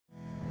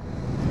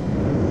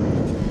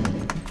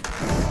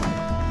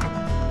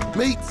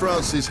Meet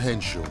Francis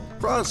Henschel.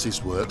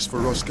 Francis works for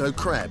Roscoe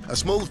Crab, a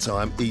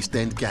small-time East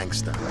End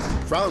gangster.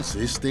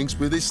 Francis stinks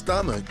with his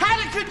stomach.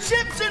 Haddock and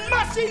chips and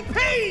mushy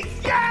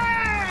peas!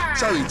 Yeah!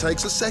 So he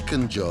takes a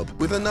second job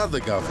with another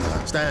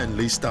governor,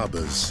 Stanley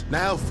Stubbers.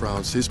 Now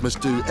Francis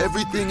must do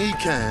everything he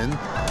can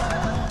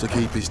to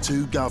keep his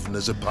two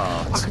governors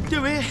apart. I can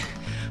do it,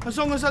 as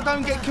long as I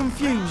don't get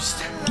confused.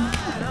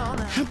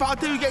 But I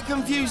do get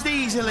confused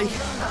easily.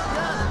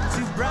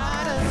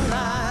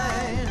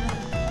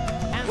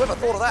 Whoever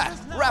thought of that?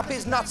 Wrap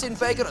his nuts in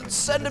bacon and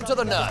send him to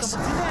the nurse.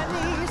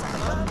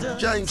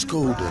 James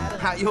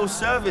Corden. At your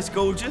service,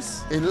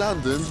 gorgeous. In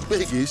London's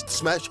biggest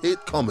smash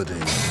hit comedy.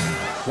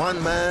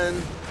 One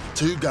man,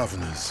 two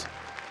governors.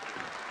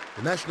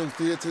 The National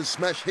Theatre's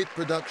smash hit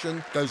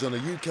production goes on a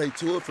UK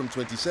tour from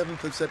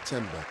 27th of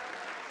September.